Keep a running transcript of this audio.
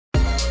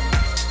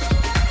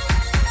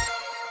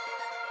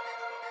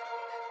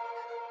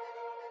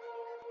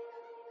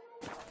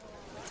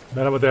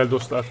Merhaba değerli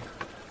dostlar.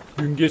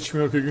 Gün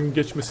geçmiyor ki gün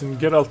geçmesin.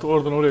 Geralt'ı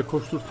oradan oraya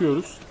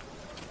koşturtuyoruz.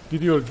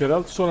 Gidiyor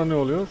Geralt. Sonra ne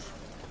oluyor?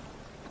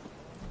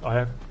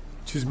 Ayak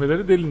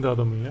çizmeleri delindi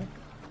adamın ya.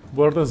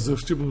 Bu arada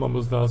zırhçı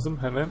bulmamız lazım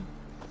hemen.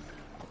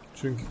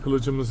 Çünkü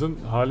kılıcımızın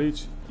hali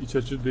hiç iç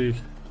açıcı değil.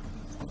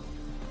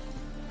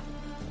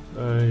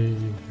 Ay,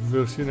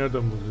 zırhçı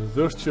nereden bulacağız?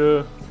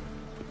 Zırhçı.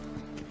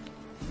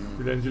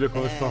 Dilenciyle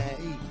konuşmam.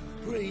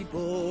 Free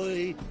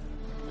boy.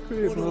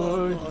 Free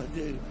boy.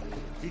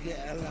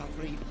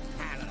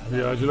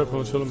 Rüyacıyla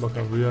konuşalım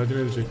bakalım. Rüyacı ne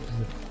diyecek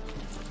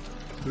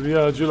bize?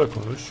 Rüyacıyla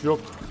konuş. Yok.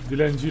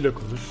 Dilenciyle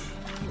konuş.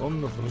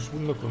 Onunla konuş.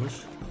 Bununla konuş.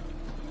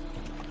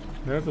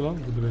 Nerede lan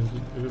bu dilenci?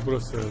 Evet,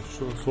 burası ya.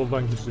 Şu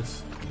soldan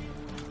gireceğiz.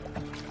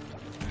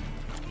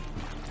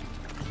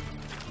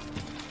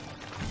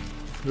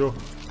 Yok.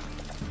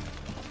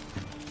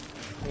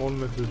 10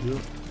 metre diyor.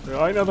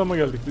 Aynı adama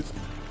geldik biz.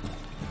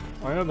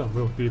 Aynı adam.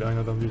 Yok değil, aynı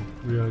adam değil.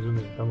 Rüyacı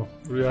değil. Tamam.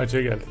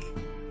 Rüyacıya geldik.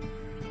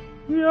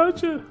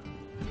 Rüyacı.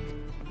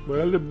 Bu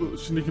herhalde bu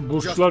şimdiki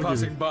burçlar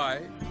gibi.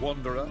 By,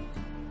 wanderer,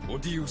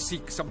 or do you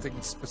seek something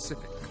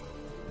specific?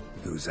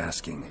 Who's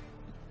asking?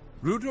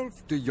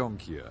 Rudolf de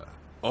Jonkier,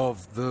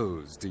 of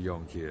those de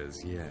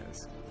Jonkiers,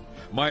 yes.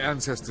 My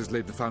ancestors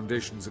laid the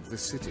foundations of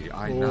this city.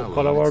 I now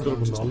para vardır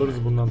bunda.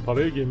 Alırız bundan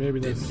parayı, gemiye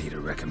bineriz. Didn't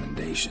need a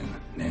recommendation.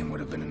 Name would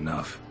have been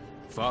enough.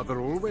 Father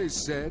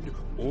always said,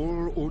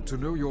 all ought to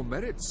know your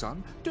merits, son.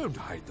 Don't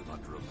hide them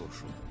under a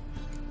bushel.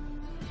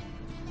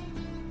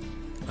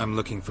 I'm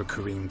looking for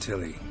Kareem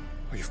Tilly.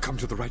 Oh, you've come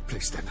to the right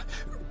place then.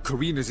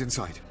 Corrine is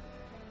inside.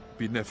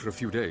 Been there for a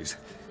few days,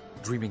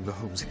 dreaming the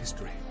home's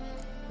history.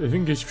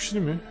 Evin geçmişini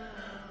mi?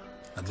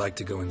 I'd like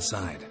to go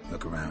inside,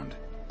 look around.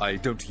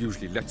 I don't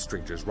usually let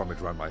strangers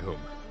rummage around my home.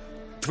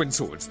 Twin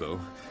swords, though.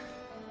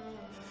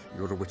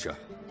 You're a witcher.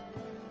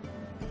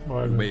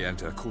 Vay You be. may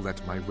enter, call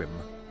that my whim.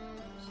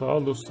 Sağ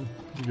ol dostum.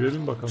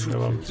 Gidelim bakalım.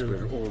 Devam Truth is, we're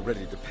edelim.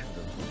 already dependent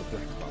on the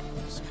black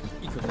markets.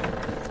 Even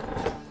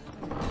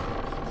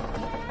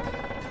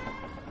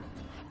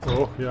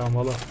Oh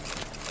yağmala.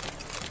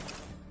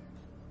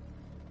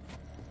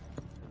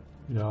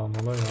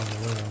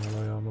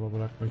 Yağmala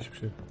bırakma hiçbir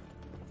şey.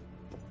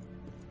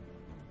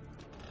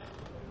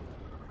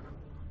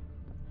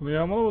 Bunu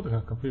yağmalamadık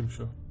ha, kapıymış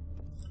o.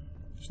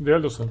 Şimdi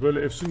değerli dostlar,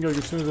 böyle efsun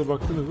gölgesinize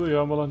baktığınızda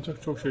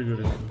yağmalanacak çok şey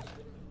görüyorsunuz.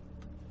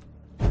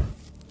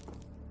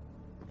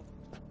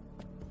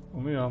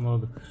 Onu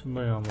yağmaladık. Şunu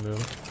da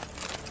yağmalayalım.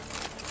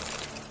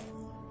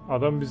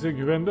 Adam bize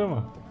güvendi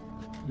ama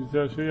biz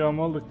her şeyi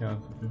yağmaladık yani.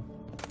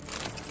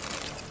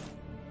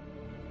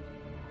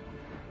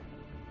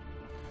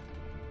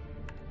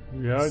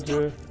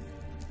 Rüyacı.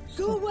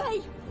 Go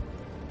away!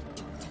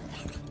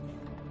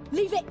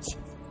 Leave it!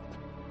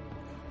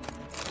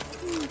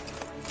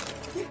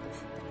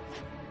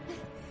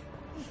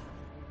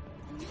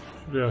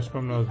 Şurayı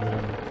açmam lazım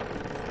yani.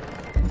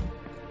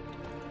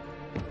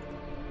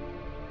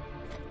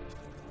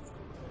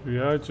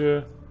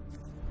 Rüyacı.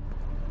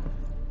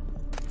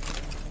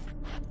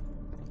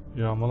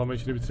 Yağmalama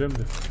işini bitirelim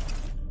de.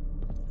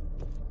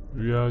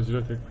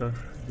 Rüyacıyla tekrar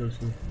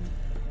görüşürüz.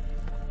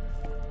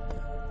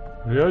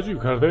 Rüyacı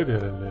yukarıdaydı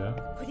herhalde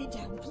ya. Put it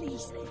down,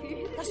 please.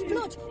 That's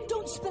blood.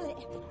 Don't spill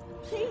it.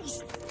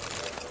 Please.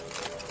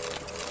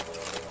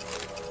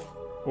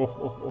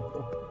 Oh.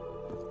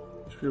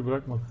 Hiçbir şey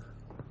bırakmadık.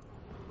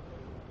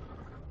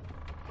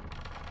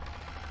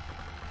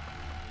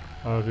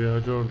 Ha,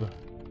 rüyacı orada.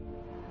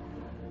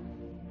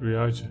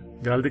 Rüyacı.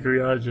 Geldik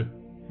rüyacı.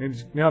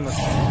 Ne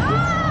anlattın?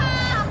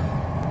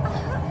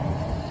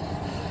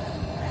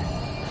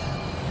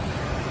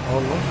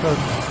 Allah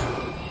kahretsin.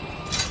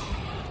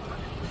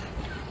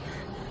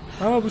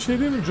 Ha, bu şey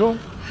değil mi John?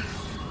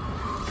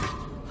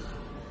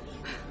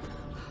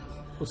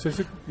 O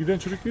sesi giden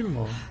çocuk değil mi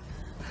o?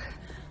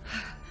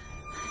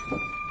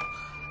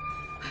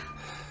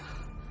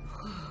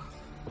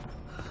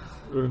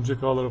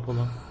 Örümcek ağları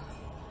falan.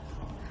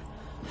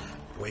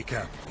 Wake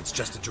up. It's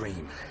just a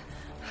dream.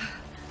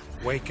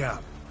 Wake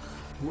up.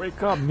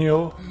 Wake up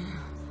Neo.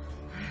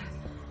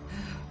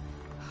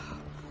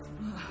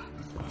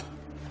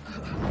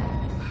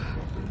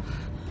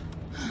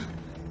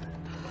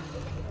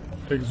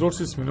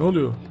 Exorcist mi? Ne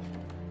oluyor?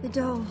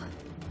 The doll.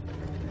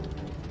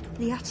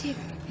 The attic.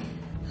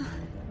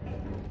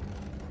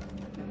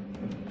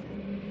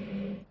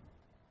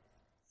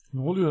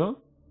 Ne oluyor lan?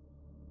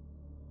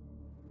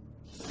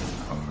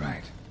 All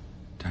right.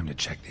 Time to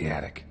check the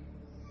attic.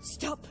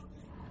 Stop.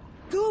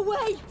 Go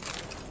away.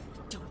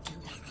 Don't do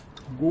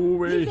that. Go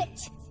away. Leave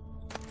it.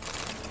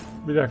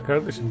 Bir dakika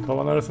kardeşim,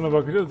 tavan arasına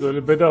bakacağız da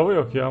öyle bedava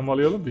yok,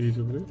 yağmalayalım bir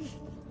iyice burayı.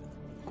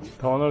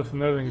 Tavan arası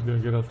nereden gidiyor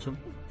Geralt'cığım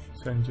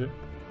sence?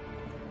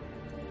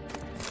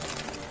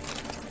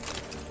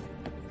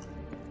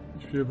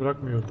 Hiçbir şey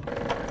bırakmıyorum.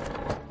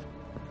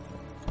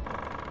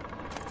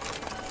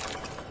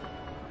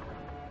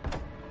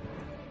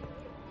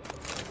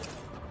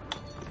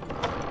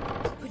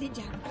 Put it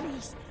down,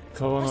 please.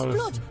 Tavan That's arası.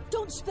 blood.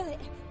 Don't spill it.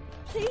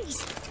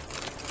 Please.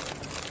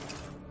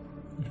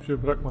 Hiçbir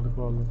şey bırakmadık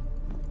vallahi.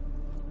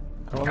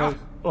 Tavan arası.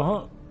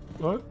 Aha!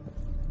 Lan!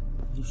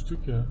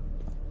 Düştük ya.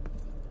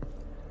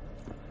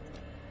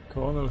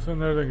 Tavan arasına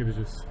nereden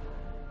gideceğiz?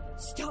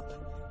 Stop!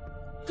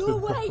 Şurada Go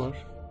bir away! kapı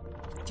var.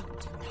 Don't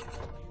do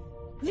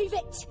that. Leave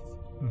it!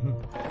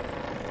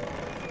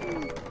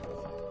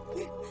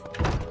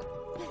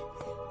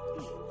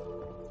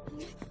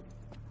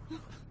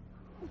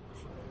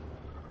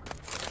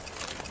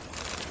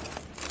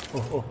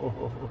 Oh oh oh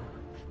oh oh.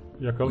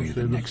 Yakalım The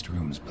şöyle. next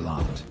room's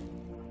blocked.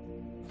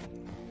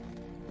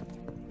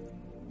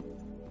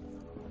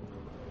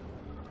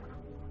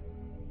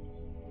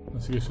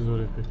 Nasıl geçeceğiz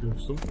oraya peki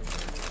dostum?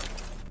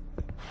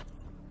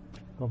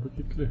 Kapı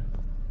kilitli.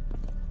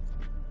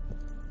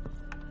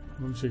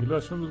 Bunu bir şekilde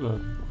açmamız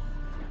lazım.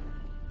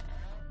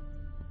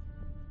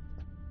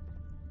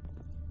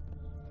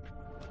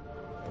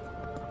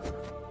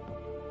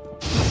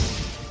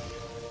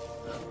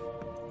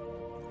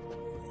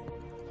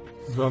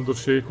 O zaman dur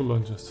şeyi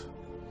kullanacağız.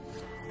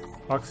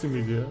 Aksi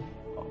miydi ya?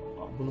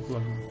 Bunu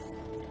kullanacağız.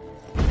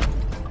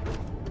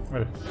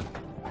 Evet.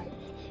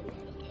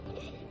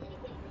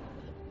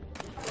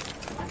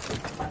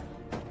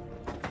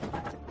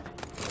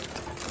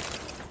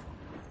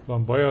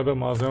 Lan bayağı da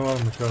malzeme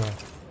varmış ha.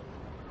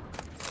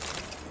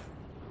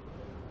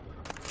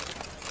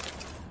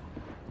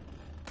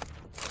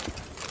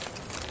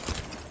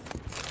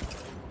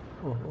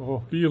 Oh,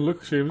 oh, bir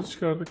yıllık şeyimizi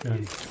çıkardık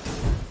yani.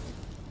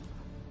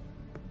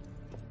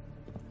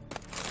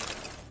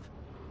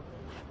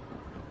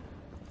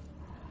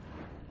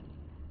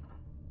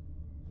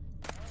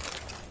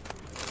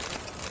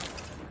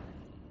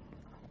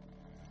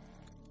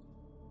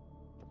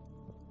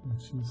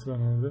 Şimdi sıra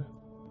nerede?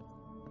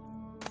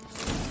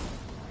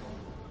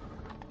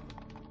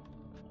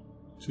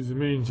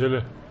 Çizimi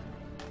incele.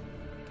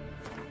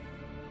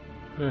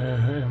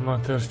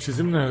 Envanter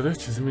çizim nerede?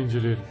 Çizimi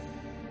inceleyelim.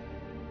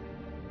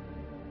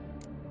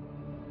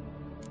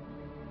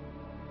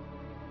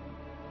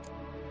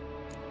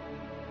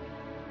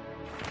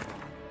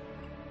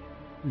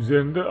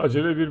 Üzerinde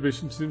acele bir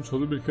beşin çizilmiş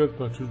olduğu bir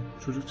kağıt var.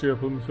 Çocukça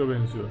yapılmışa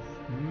benziyor.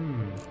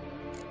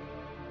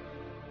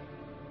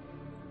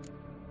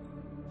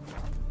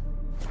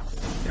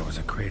 There was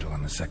a cradle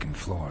on the second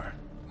floor.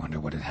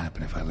 Wonder what had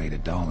happened if I laid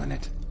a doll in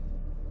it.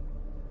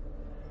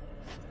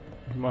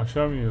 Şimdi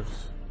aşağı mı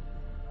iniyoruz?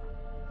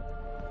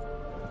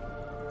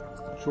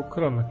 Çok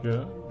karanlık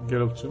ya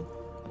Geralt'cığım.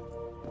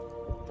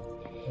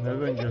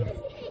 Nereden geldik?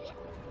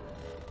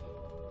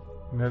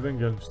 Nereden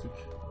gelmiştik?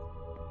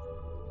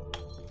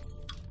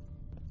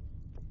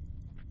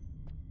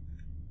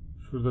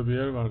 Şurada bir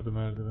yer vardı,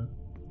 merdiven.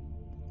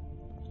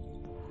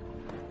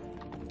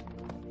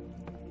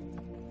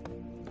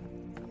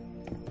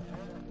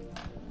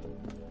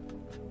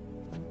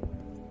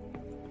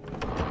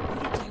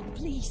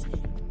 Please.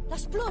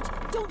 That's blood.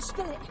 Don't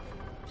spill it.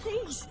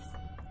 Please.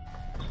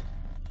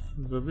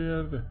 Şurada bir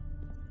yerde.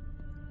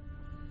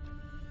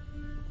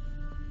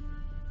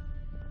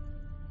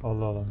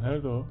 Allah Allah,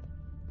 nerede o?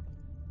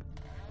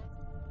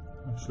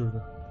 Ha,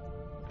 şurada.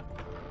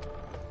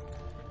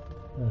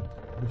 Evet,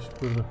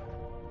 beşik burada.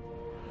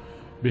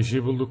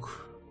 Beşiği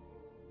bulduk.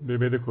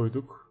 Bebeği de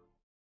koyduk.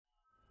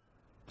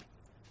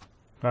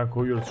 Ben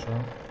koyuyoruz şu an.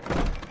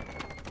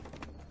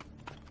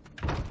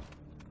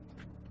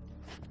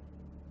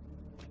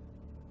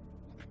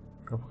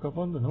 Kapı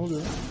kapandı. Ne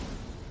oluyor?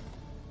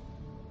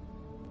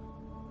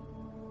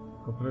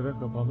 Kapı neden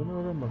kapandığını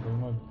öğren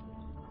bakalım hadi.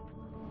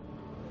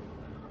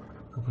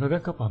 Kapı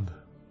neden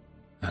kapandı?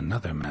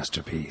 Another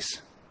masterpiece.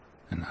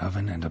 An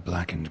oven and a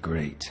blackened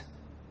grate.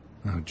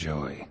 Oh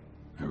joy.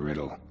 A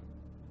riddle.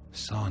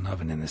 Saw an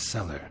oven in the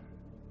cellar.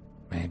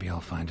 Maybe I'll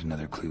find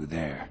another clue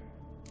there.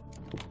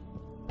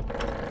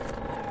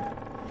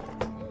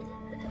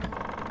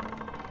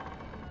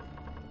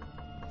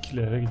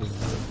 Kilere gidelim.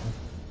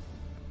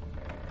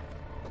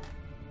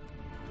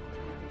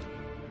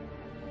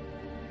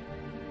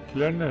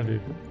 Kiler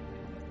neredeydi?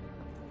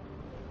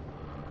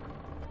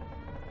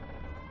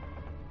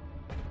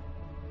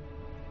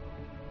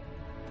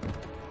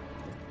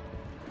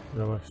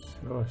 Yavaş,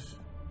 yavaş.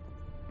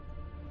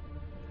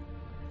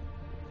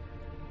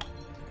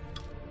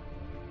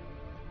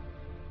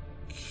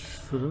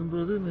 Fırın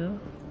burada değil mi ya?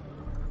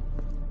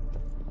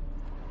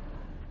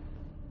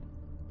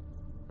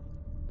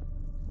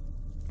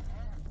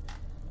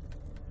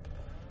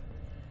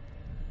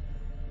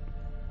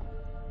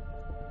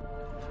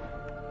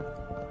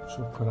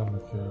 Çok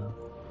karanlık ya.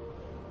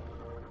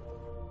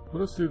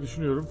 Burası diye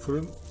düşünüyorum.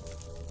 Fırın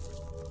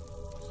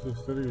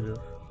sesleri geliyor.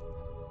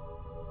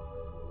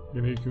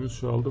 Yine yükümüz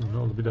çoğaldı mı? Ne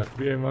oldu? Bir dakika.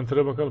 Bir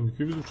envantere bakalım.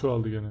 Yükümüz mü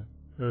çoğaldı gene?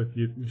 Evet,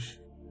 70.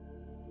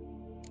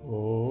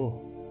 Oo.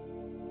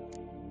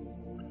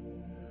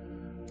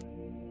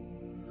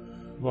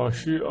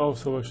 Vahşi av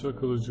savaşlar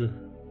kılıcı.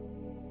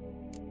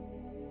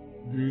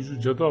 Büyücü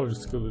cadı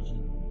avcısı kılıcı.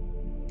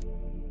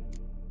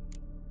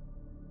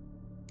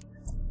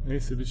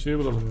 Neyse bir şey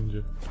bulalım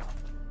önce.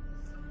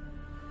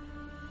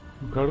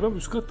 Yukarıda mı,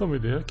 üst katta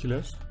mıydı ya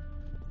kiler?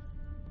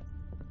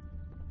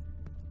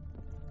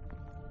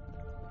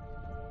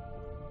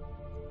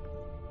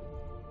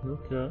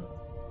 Yok ya.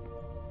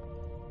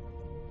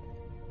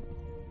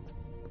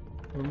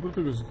 Fırın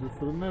burada gözüküyor.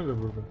 Fırın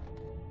nerede burada?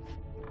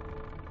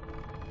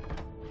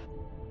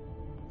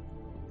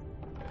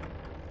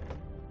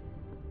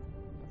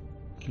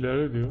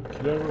 Kiler diyor.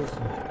 Kiler burası.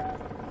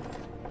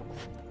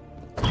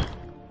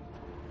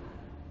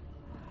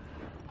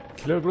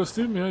 Kiler burası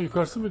değil mi ya?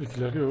 Yukarısı mıydı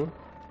kiler? Yok.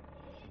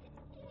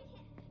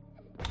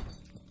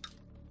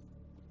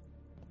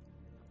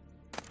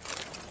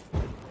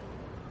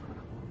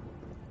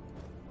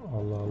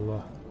 Allah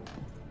Allah.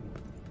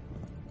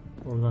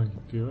 Oradan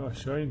git diyor.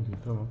 Aşağı in diyor.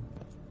 Tamam.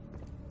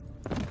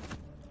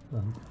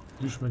 Lan,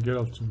 düşme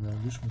Geralt'cığım ya.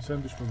 Düşme.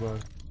 Sen düşme bari.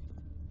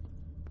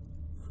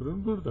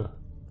 Fırın burada.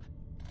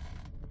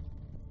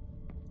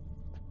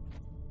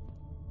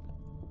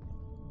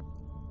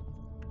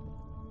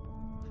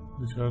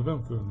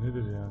 Dışarıdan fırın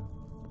nedir yani?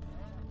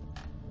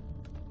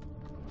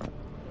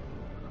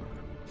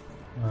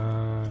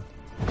 Ha.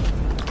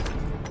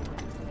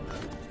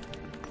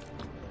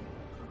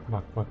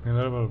 Bak bak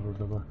neler var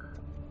burada bak.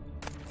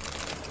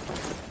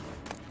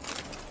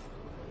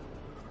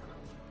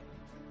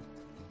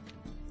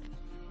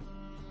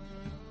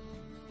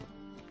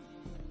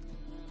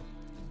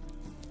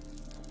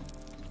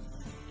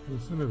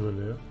 Burası ne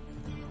böyle ya?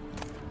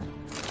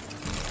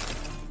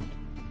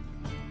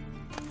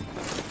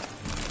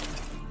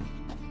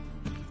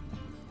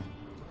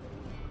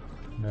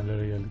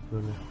 Nelere geldik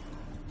böyle?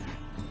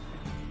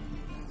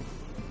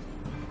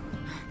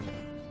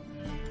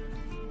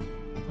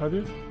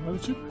 Hadi,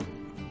 hadi çık.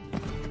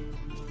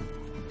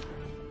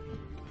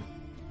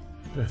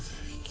 Evet,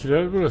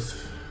 kiler burası.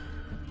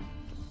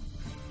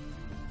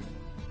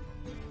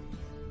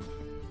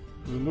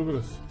 Fırında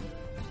burası.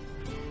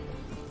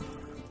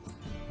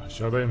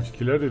 Aşağıdaymış.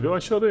 Kiler dedi,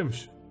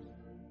 aşağıdaymış.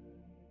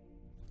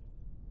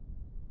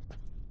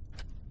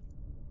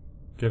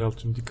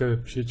 Geralt'cığım dikkat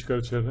et, bir şey çıkar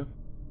içeriden.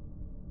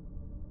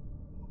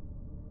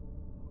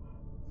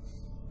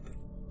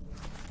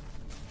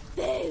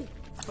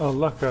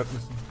 Allah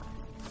kahretmesin.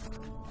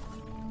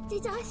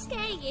 Did I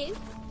scare you?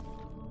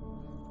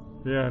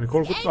 Yani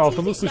korkutun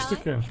altımı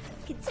sıçtık yani.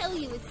 I can tell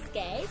you were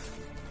scared.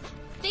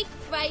 Big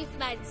brave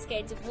man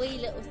scared of wee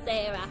little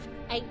Sarah.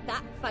 Ain't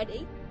that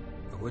funny?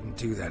 I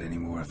wouldn't do that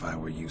anymore if I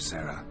were you,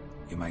 Sarah.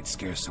 You might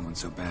scare someone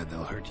so bad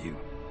they'll hurt you.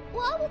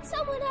 Why would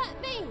someone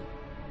hurt me?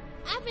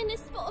 Having a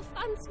spot of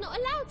fun's not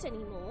allowed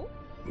anymore.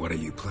 What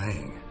are you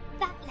playing?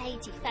 That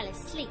lady fell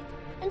asleep,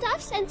 and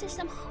I've sent her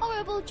some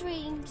horrible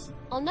dreams.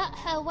 I'll not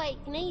her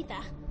wake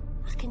neither.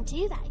 I can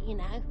do that, you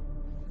know.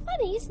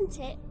 Funny, isn't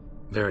it?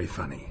 Very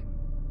funny.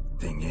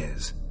 Thing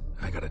is,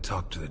 I gotta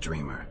talk to the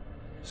dreamer.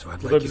 So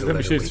I'd Bu da like you to bizden bir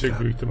let şey her wake isteyecek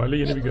büyük up. ihtimalle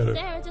yeni bir Little görev.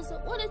 Sarah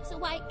doesn't want her to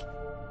wake.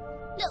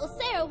 Little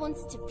Sarah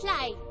wants to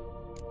play.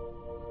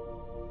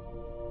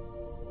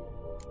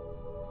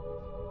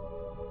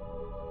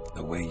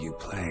 The way you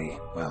play,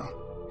 well,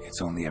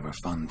 it's only ever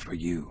fun for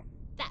you.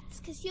 That's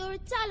because you're a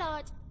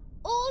dullard.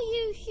 All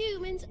you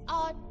humans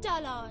are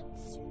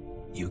dullards.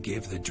 You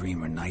give the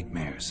dreamer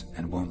nightmares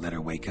and won't let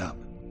her wake up.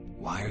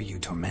 Why are you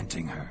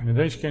tormenting her?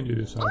 Neden işkence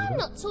ediyorsun I'm harbiden?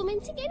 not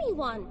tormenting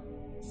anyone.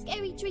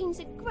 Scary dreams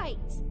are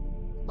great.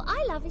 What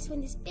I love is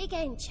when this big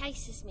hen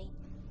chases me.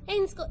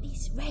 Hen's got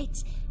these red...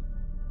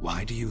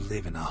 Why do you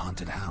live in a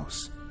haunted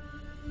house?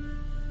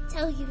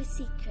 Tell you a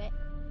secret.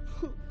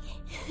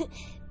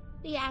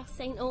 The house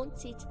ain't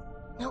haunted.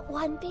 Not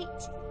one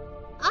bit.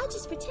 I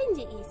just pretend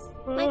it is.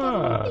 Make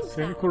everyone think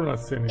Seni that.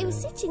 kurnaz seni. It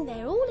was sitting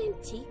there all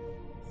empty,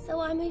 so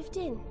I moved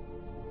in.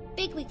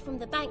 Bigwig from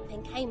the bank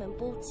then came and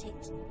bought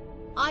it.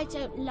 I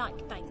don't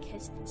like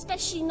bankers,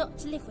 especially not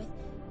to live with,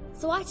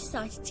 so I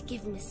decided to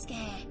give him a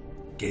scare.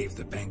 Gave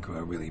the banker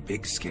a really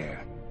big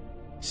scare.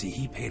 See,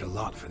 he paid a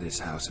lot for this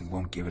house and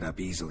won't give it up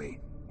easily,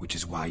 which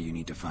is why you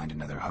need to find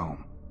another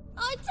home.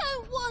 I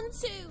don't want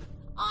to!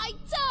 I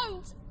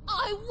don't!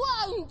 I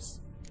won't!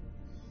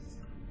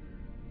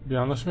 Bir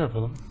anlaşma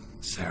yapalım.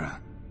 Sarah,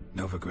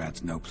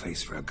 Novigrad's no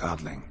place for a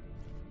godling.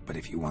 But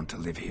if you want to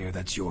live here,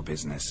 that's your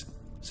business.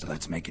 So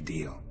let's make a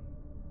deal.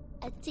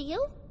 A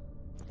deal?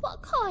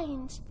 What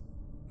kind?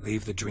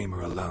 Leave the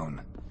dreamer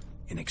alone.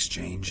 In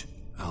exchange,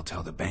 I'll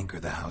tell the banker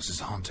the house is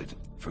haunted.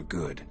 For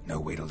good, no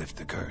way to lift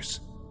the curse.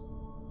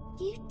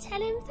 You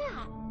tell him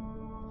that?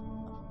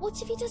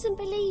 What if he doesn't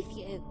believe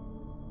you?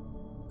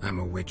 I'm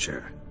a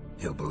witcher.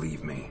 He'll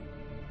believe me.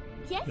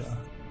 Yes? Yeah.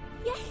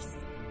 Yes!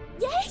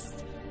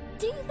 Yes!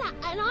 Do that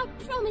and I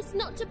promise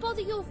not to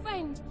bother your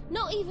friend.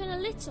 Not even a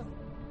little.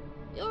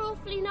 You're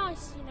awfully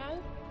nice, you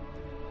know.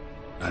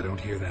 I don't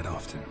hear that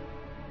often.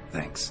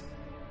 Thanks.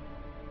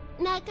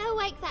 Now go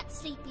wake that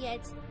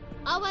sleepyhead.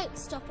 I won't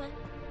stop her.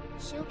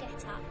 She'll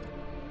get up.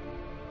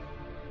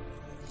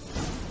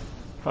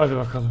 Hadi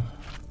bakalım.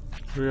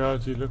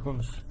 Rüyacıyla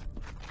konuş.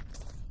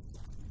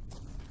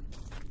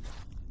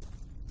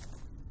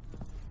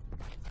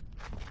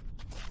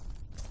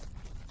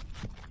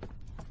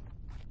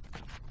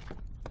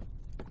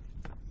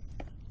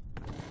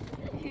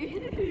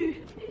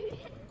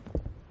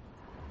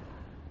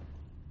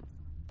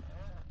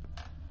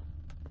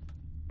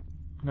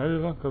 Nerede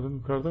lan kadın?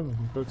 Yukarıda mı?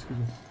 Yukarı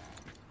çıkacağız.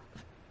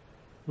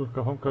 Dur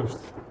kafam karıştı.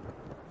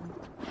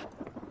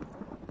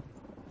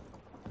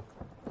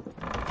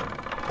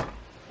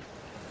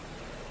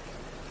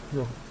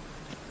 Yok.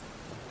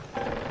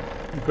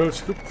 Yukarı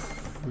çıkıp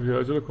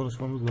rüyacıyla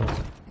konuşmamız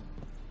lazım.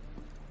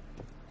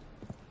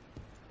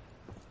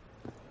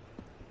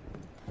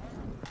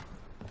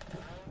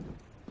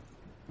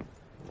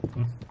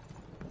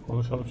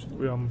 Konuşalım şimdi,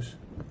 uyanmış.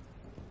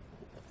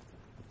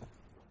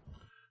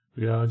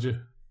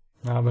 Rüyacı.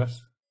 Ne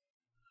haber?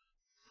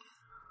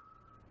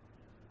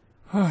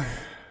 Ay.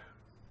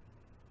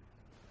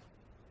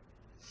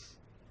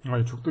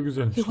 Ay çok da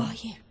güzelmiş. Who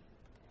are you?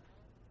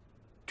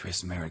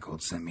 Triss Marigold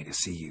sent me to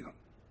see you.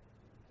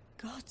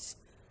 Gods.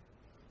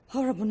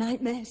 Horrible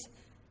nightmares.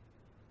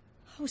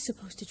 I was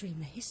supposed to dream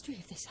the history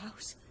of this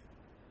house.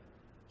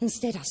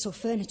 Instead, I saw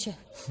furniture.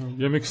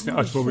 Yemek isteyen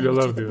aç Furniture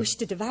mobilyalar that diyor. wished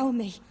to devour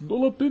me.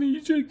 Dolap beni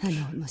yiyecek. I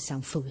know it must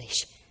sound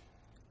foolish,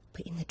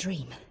 but in the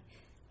dream,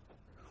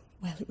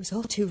 well, it was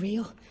all too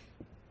real.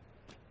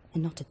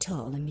 And not at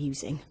all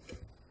amusing.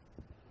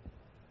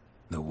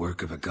 The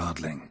work of a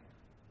godling.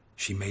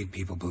 She made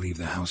people believe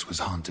the house was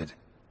haunted.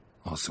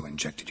 Also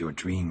injected your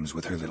dreams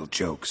with her little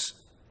jokes.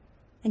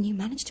 And you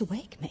managed to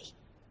wake me.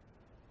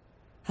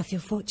 I feel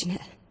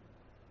fortunate.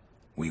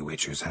 We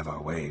Witchers have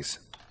our ways.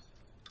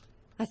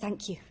 I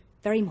thank you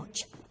very much.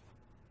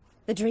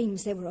 The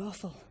dreams, they were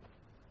awful.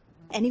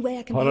 Any way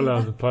I can Para pay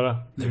lazım, back?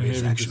 para. There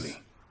is Yemeğe actually.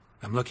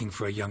 I'm looking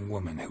for a young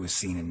woman who was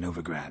seen in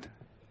Novigrad.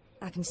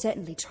 I can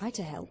certainly try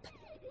to help.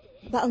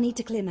 But I'll need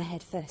to clear my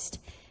head first.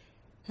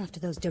 After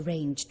those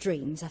deranged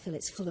dreams, I feel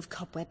it's full of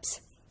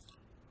cobwebs.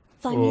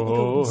 Find me at the Oo,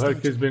 Golden Stage.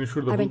 herkes beni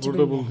şurada I bul, rent a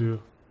burada room bul there. diyor.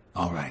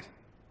 All right.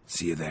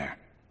 See you there.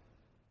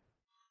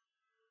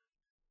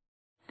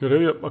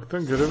 Görev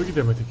yapmaktan göreve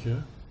gidemedik ya.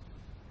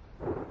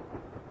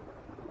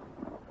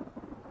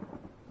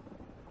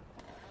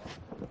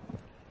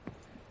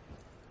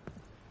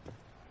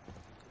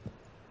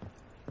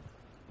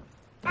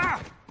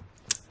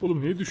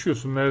 Oğlum niye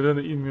düşüyorsun? Nereden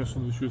de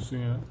inmiyorsun, düşüyorsun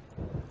ya.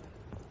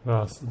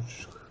 Rahatsız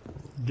çocuk.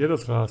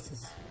 Geralt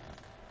rahatsız.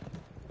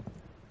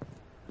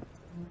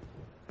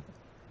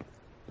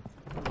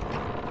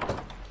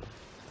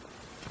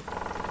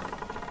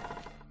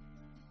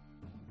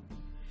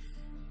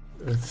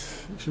 Evet,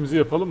 işimizi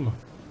yapalım mı?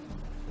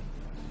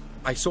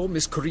 I saw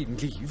Miss Corinne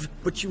leave,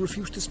 but she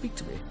refused to speak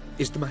to me.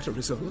 Is the matter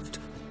resolved?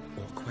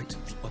 Or quite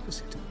the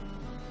opposite?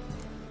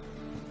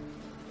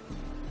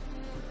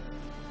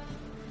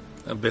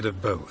 A bit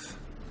of both.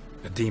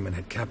 A demon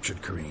had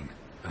captured Corinne.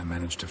 I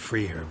managed to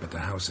free her, but the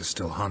house is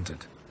still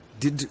haunted.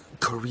 Did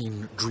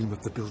Corinne dream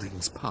of the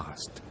building's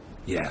past?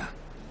 Yeah.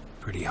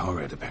 Pretty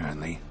horrid,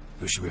 apparently,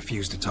 though she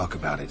refused to talk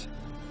about it.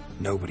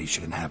 Nobody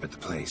should inhabit the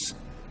place.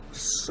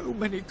 So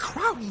many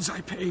crowns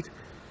I paid.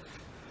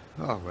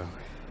 Oh, well.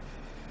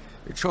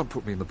 It shan't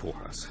put me in the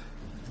poorhouse.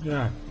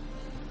 Yani.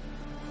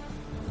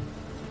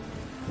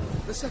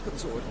 The second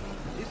sword.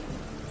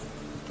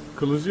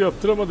 Kılıcı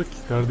yaptıramadık ki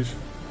kardeşim.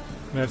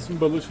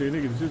 Mersin balığı şeyine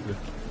gideceğiz de.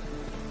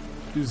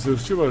 Bir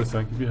zırhçı var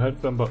sanki. Bir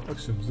haritadan bakmak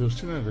istiyorum.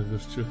 Zırhçı nerede?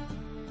 Zırhçı.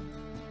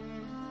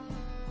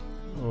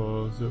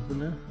 O zırhı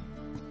ne?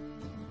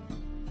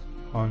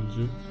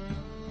 Hancı.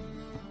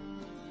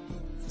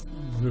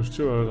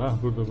 Zırhçı var. Ha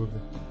burada.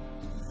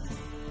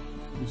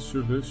 Biz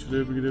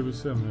şuraya bir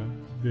gidebilsem ya.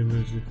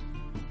 Demirci.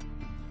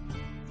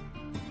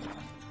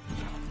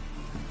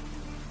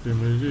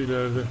 Demirci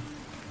ileride.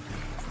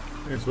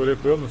 Neyse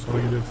oraya koyalım da sonra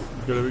gideriz.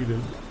 Göreve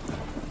gidelim.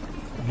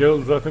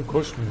 Geralt zaten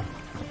koşmuyor.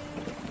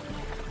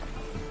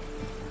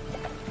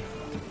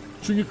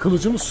 Çünkü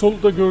kılıcımız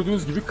solda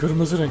gördüğünüz gibi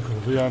kırmızı renk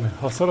oldu. Yani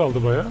hasar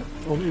aldı bayağı.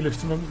 Onu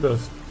iyileştirmemiz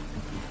lazım.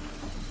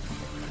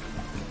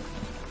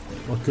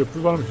 Bak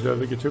köprü varmış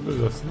ileride,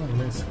 geçebiliriz aslında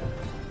ama neyse.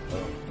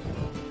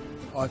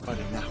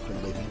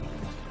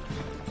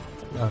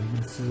 Yani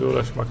sizle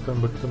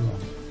uğraşmaktan bıktım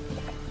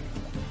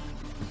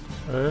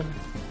ben.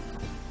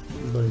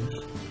 Buradaymış.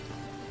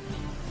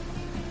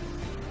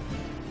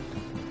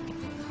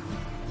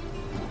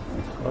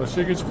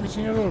 Karşıya geçmek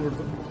için yer var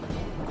burada.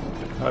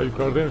 Ha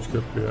yukarıdaymış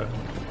köprü ya.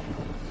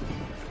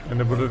 Ben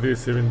de burada diye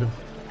sevindim.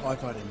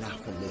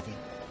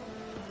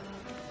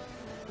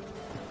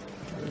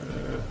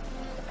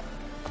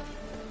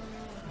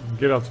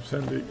 Gel atıp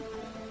sen de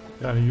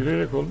yani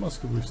yürüyerek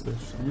olmaz ki bu işler.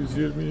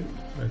 120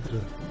 metre.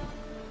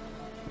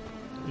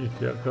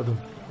 İhtiyar kadın.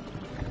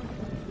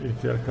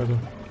 İhtiyar kadın.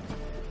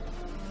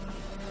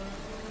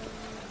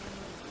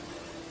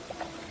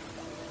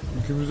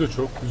 Yükümüz de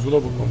çok.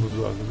 Zula bulmamız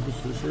lazım. Bir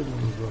sürü şey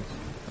bulmamız lazım.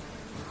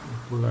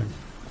 Buradan.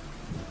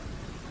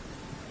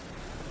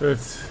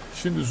 Evet.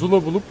 Şimdi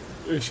Zula bulup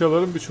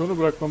eşyaların birçoğunu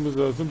bırakmamız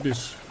lazım.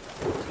 Bir.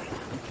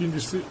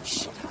 İkincisi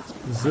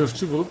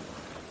zırhçı bulup.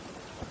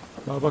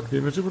 Aa bak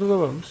demirci burada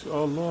varmış.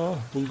 Allah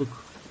bulduk.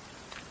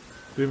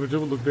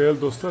 Demirci bulduk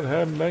değerli dostlar.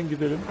 Hemen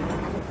gidelim.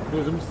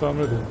 Kılıcımızı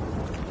tamir edelim.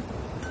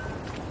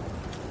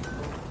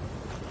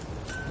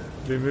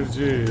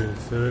 Demirci.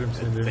 Severim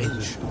seni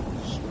demirci.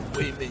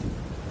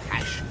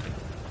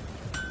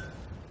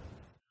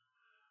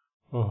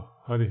 Oh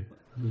hadi.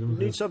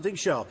 Need something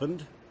sharpened?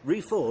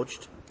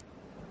 Reforged?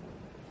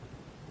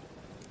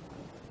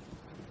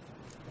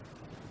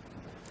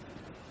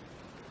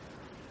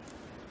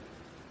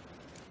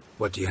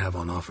 What do you have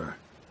on offer?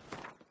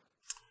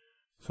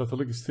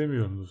 Satılık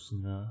istemiyorum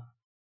dostum ya.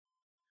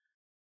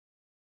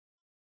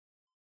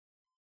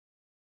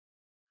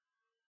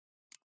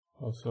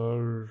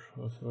 Hasar.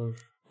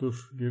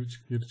 Dur geri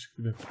çık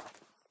bir de.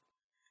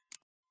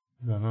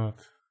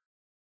 Zanaat.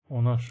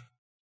 Onar.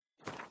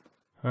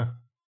 Heh.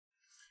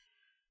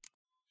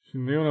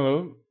 Şimdi neyi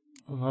onaralım?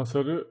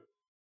 Hasarı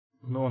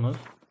ne onar?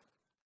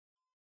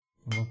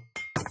 Tamam.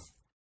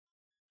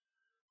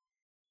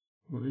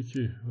 Bu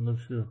 2. Bunda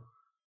bir şey yok.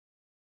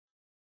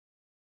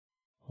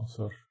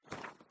 Hasar.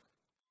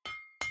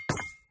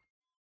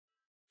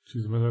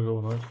 Çizmeler de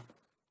onar.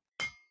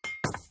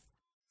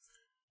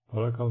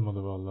 Para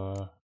kalmadı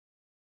vallahi.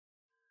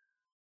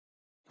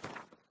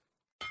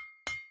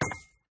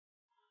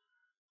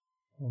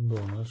 Onda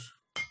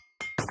onar.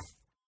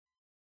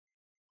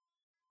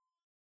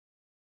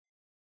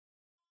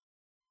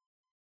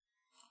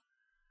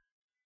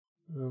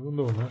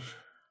 Bunda onar.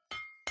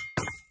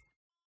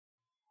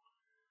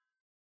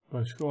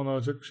 Başka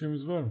onaracak bir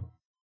şeyimiz var mı?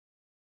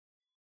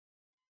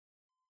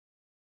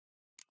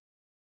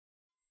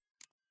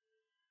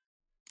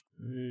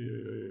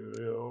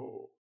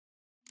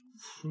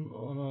 Şunu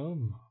onaralım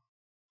mı?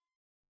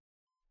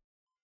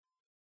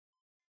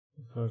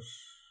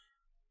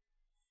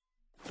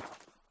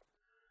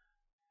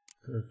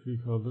 Terfi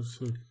kaldır,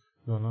 sök,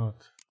 yana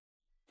at.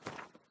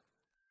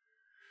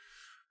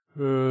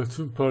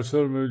 Tüm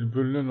parçalar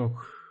bölünen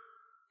ok.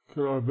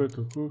 Kör arbet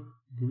oku,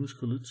 gümüş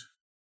kılıç.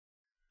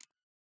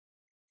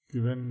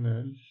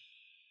 Güvenli.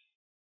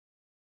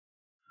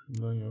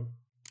 Şundan yok.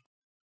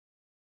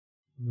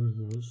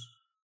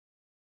 Vır.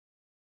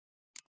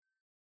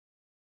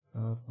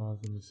 Sanat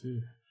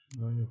malzemesi.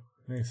 Şundan yok.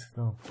 Neyse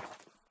tamam.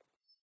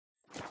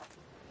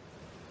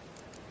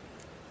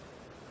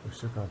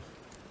 Hoşça kal.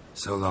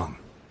 So long.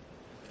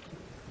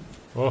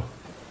 Oh.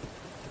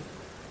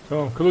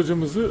 Tamam,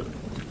 kılıcımızı,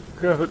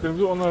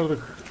 kıyafetlerimizi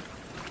onardık.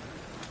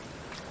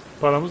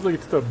 Paramız da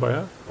gitti tabi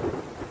baya.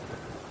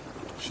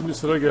 Şimdi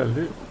sıra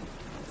geldi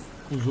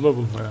uzula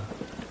bulmaya.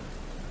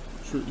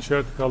 Şu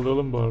işareti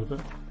kaldıralım bu arada.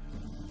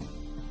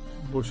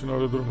 Boşuna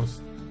orada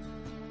durmasın.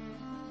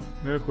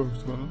 Nereye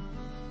koymuştuk onu?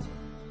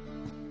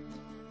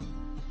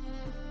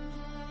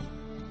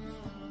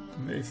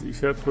 Neyse,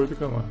 işaret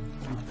koyduk ama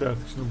gitti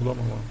artık, şimdi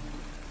bulamam onu.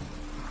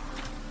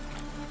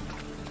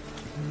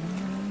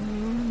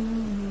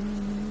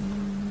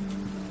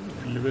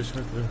 Hmm. 55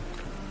 metre.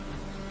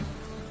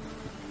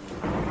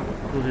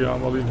 Dur,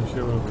 yağmalıyım, bir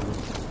şey var burada.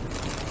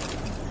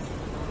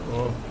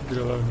 Oh,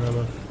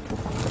 biralar.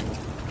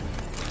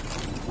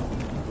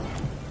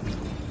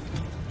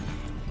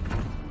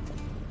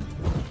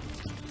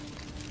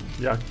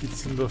 Yak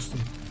gitsin dostum.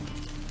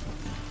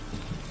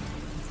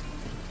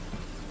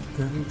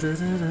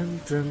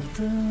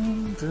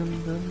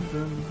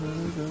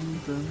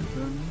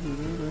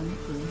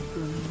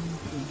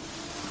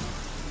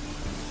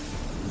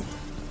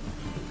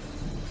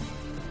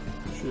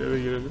 Şu eve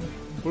girelim.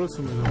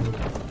 Burası mıydı burada?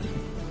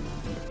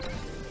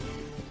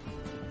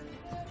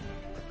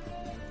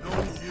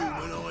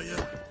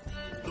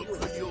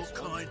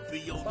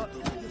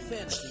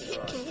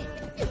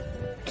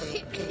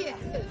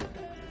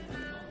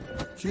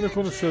 Kimle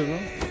konuşuyoruz lan?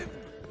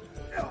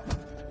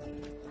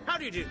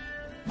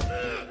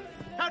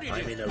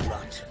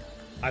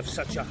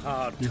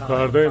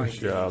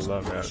 Yukarıdaymış ya,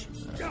 Allah'ım ya.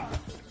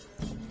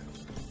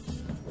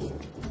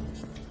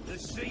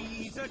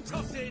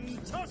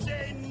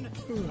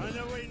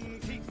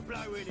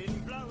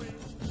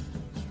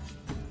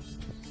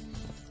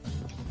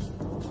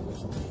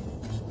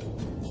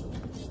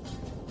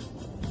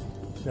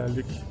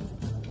 Geldik.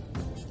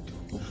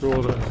 Şu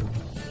oda.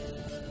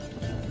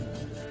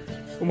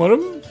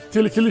 Umarım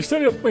tehlikeli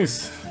işler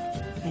yapmayız.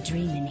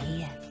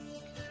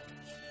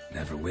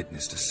 Never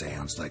witnessed a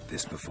seance like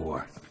this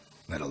before,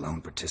 let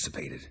alone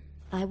participated.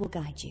 I will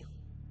guide you.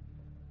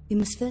 We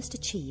must first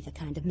achieve a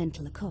kind of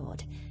mental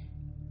accord.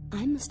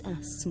 I must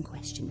ask some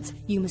questions.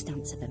 You must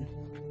answer them.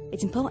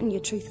 It's important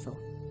you're truthful.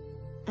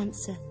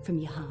 Answer from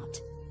your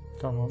heart.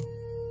 Tamam.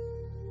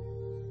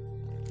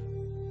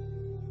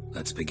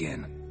 Let's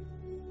begin.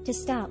 To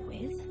start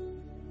with,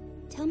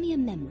 tell me a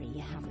memory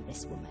you have of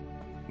this woman.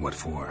 What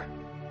for?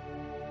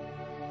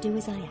 Do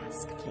as I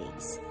ask,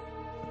 please.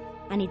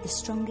 I need the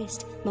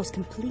strongest, most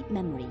complete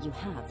memory you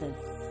have of...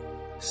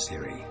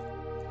 Siri.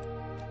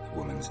 The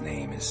woman's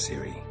name is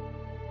Siri.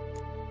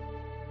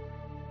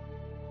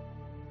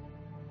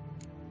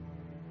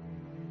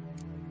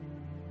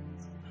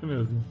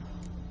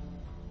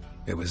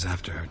 It was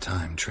after her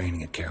time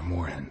training at Kaer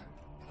Morhen.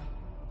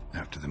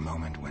 After the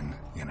moment when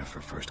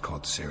Yennefer first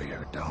called Siri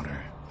her daughter.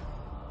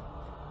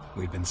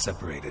 We'd been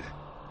separated.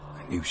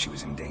 I knew she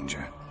was in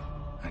danger.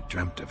 I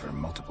dreamt of her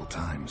multiple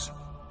times.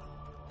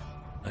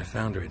 I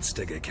found her at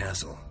Stygga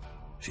Castle.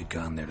 She'd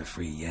gone there to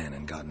free Yen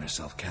and gotten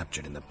herself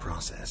captured in the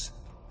process.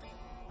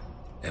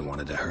 They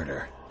wanted to hurt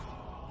her.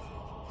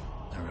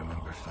 I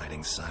remember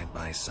fighting side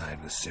by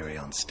side with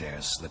Ciri on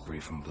stairs slippery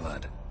from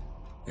blood.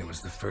 It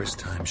was the first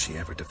time she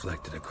ever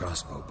deflected a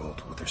crossbow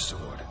bolt with her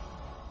sword.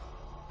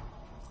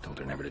 Told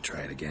her never to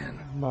try it again.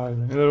 Vay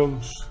be, neler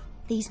olmuş.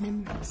 These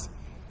memories,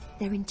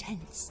 they're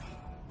intense.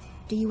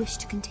 Do you wish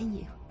to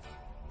continue?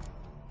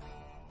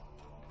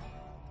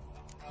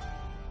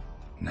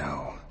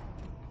 No.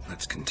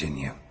 Let's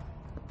continue.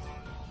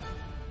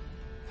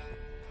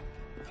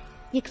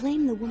 You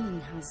claim the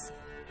woman has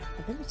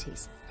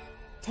abilities.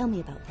 Tell me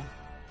about them.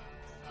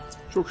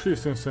 Çok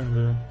şeysin sen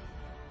de.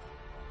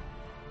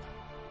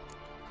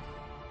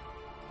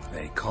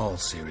 They call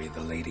Ciri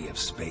the Lady of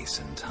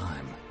Space and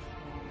Time.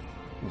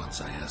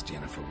 Once I asked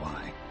Yennefer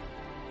why.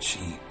 She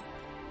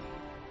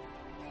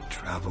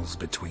travels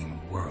between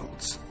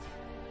worlds.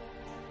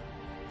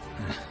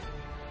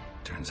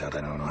 Turns out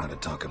I don't know how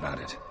to talk about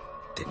it.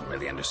 Didn't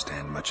really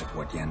understand much of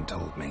what Yen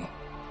told me.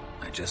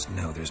 I just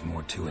know there's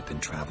more to it than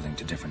traveling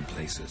to different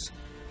places,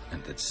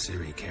 and that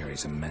Ciri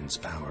carries immense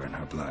power in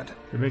her blood.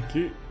 Demek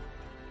ki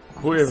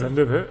bu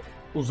evrende de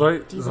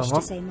uzay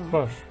zaman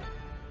var.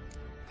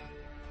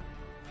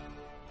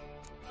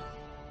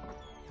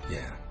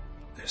 Yeah,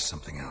 there's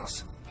something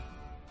else.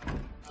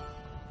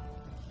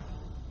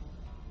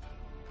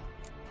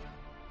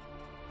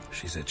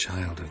 She's a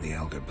child of the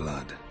Elder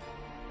Blood.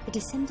 A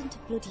descendant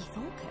of bloody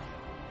Falker.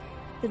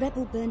 The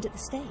rebel burned at the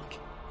stake.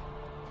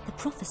 The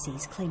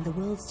prophecies claim the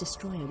world's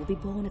destroyer will be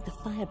born of the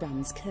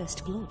firebrand's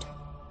cursed blood.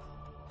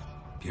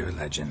 Pure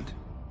legend.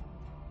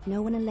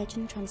 Know when a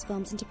legend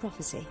transforms into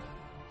prophecy?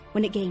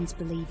 When it gains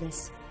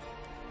believers.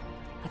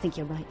 I think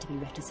you're right to be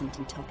reticent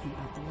in talking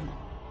about the woman.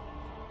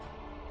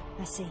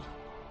 I see.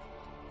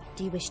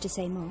 Do you wish to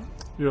say more?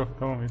 Yok,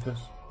 tamam yeter.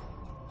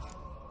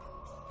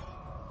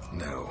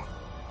 No.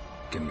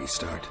 Can we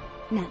start?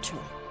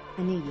 Naturally.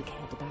 I knew you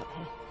cared about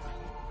her.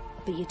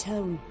 But your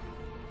tone,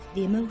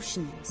 the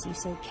emotions you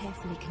so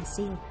carefully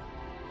conceal.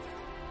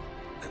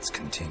 Let's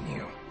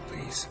continue,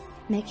 please.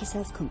 Make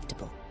yourself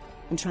comfortable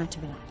and try to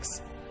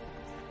relax.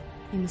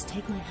 You must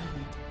take my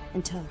hand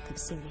and talk of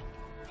Ciri.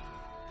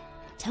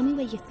 Tell me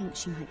where you think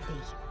she might be.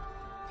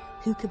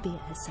 Who could be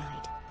at her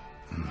side?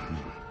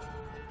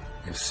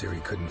 If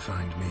Ciri couldn't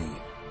find me,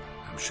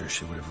 I'm sure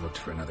she would have looked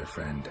for another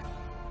friend.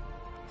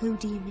 Who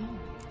do you mean?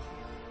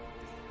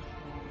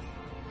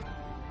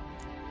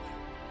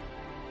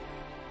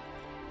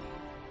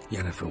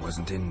 Yennefer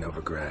wasn't in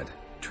Novigrad.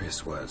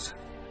 Triss was.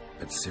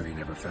 But Ciri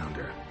never found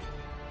her.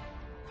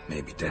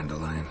 Maybe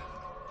Dandelion.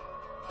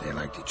 They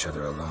liked each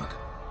other a lot.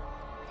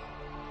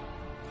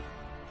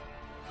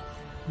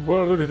 Bu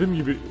arada dediğim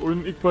gibi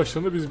oyunun ilk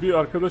başlarında biz bir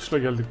arkadaşla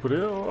geldik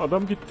buraya. O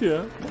adam gitti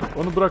ya.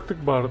 Onu bıraktık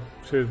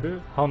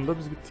Han'da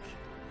biz gittik.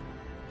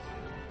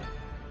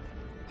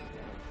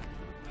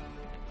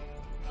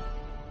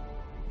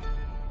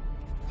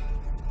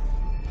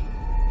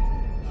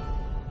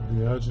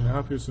 Rüyacı ne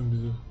yapıyorsun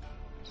bize?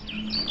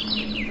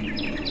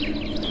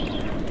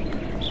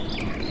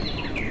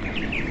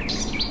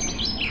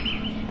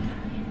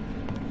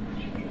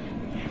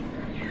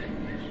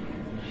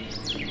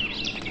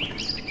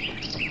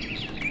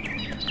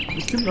 Bu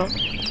kim lan?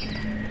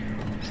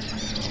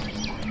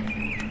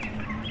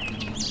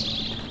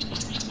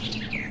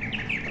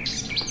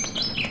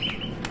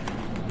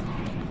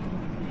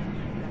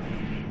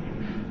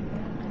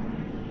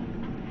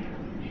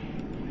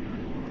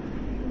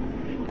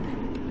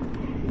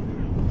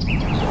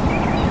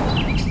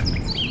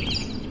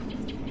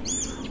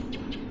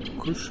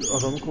 Kuş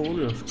adamı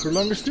kovalıyor.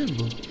 Kırlangıç değil mi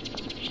bu?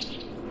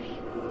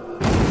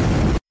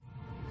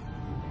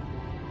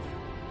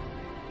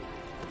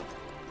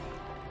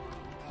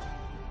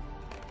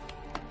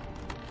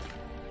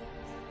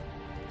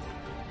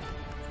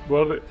 Bu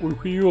arada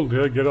uyku iyi oldu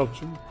ya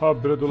Geralt'cığım.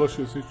 Habire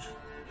dolaşıyorsun hiç.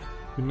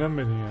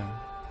 Dinlenmedin yani.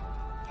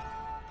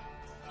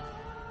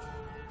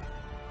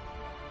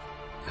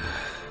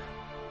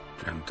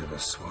 Dreamt of a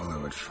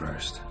swallow at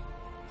first.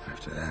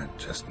 After that,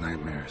 just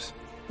nightmares.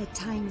 At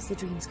times the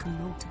dreams can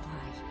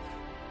multiply.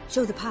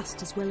 Show the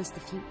past as well as the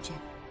future.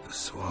 The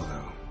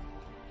swallow.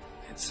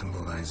 It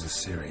symbolizes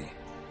Ciri.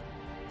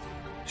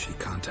 She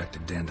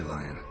contacted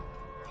Dandelion.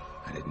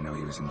 I didn't know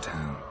he was in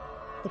town.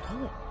 The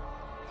poet.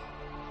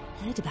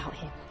 Heard about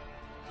him.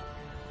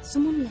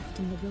 Someone left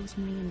him the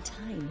rosemary and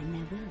thyme in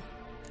their will.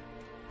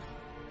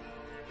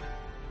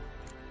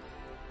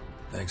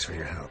 Thanks for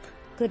your help.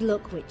 Good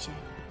luck, Witcher.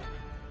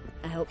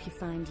 I hope you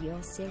find your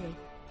Ciri.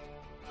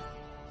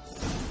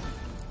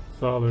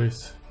 Sağ ol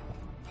reis.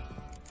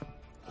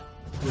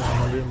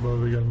 Yağmalıyım bu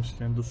arada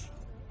gelmişken dur.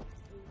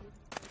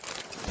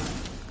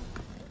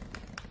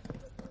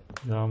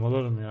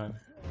 Yağmalarım yani.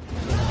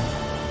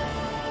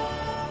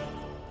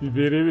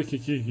 Biberiye ve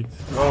kekiğe git.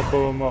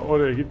 Babama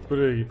oraya git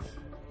buraya git.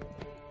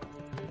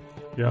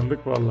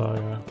 Yandık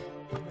vallahi ya.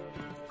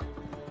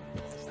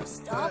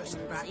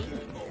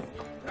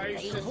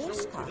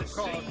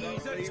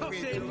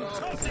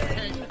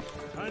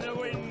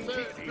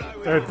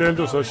 Evet değerli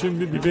dostlar,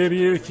 şimdi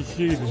biberiye ve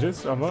kekiğe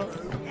gideceğiz ama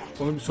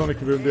onu bir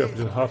sonraki bölümde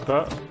yapacağız.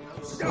 Hatta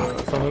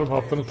sanırım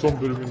haftanın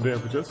son bölümünde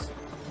yapacağız.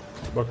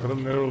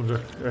 Bakalım neler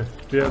olacak. Evet,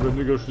 diğer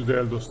bölümde görüşürüz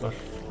değerli dostlar.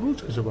 Ne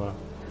olacak acaba?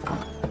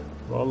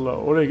 Vallahi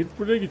oraya git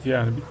buraya git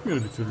yani,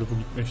 bitmiyor bir türlü bu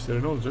gitme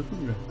işleri, ne olacak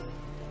bilmiyorum.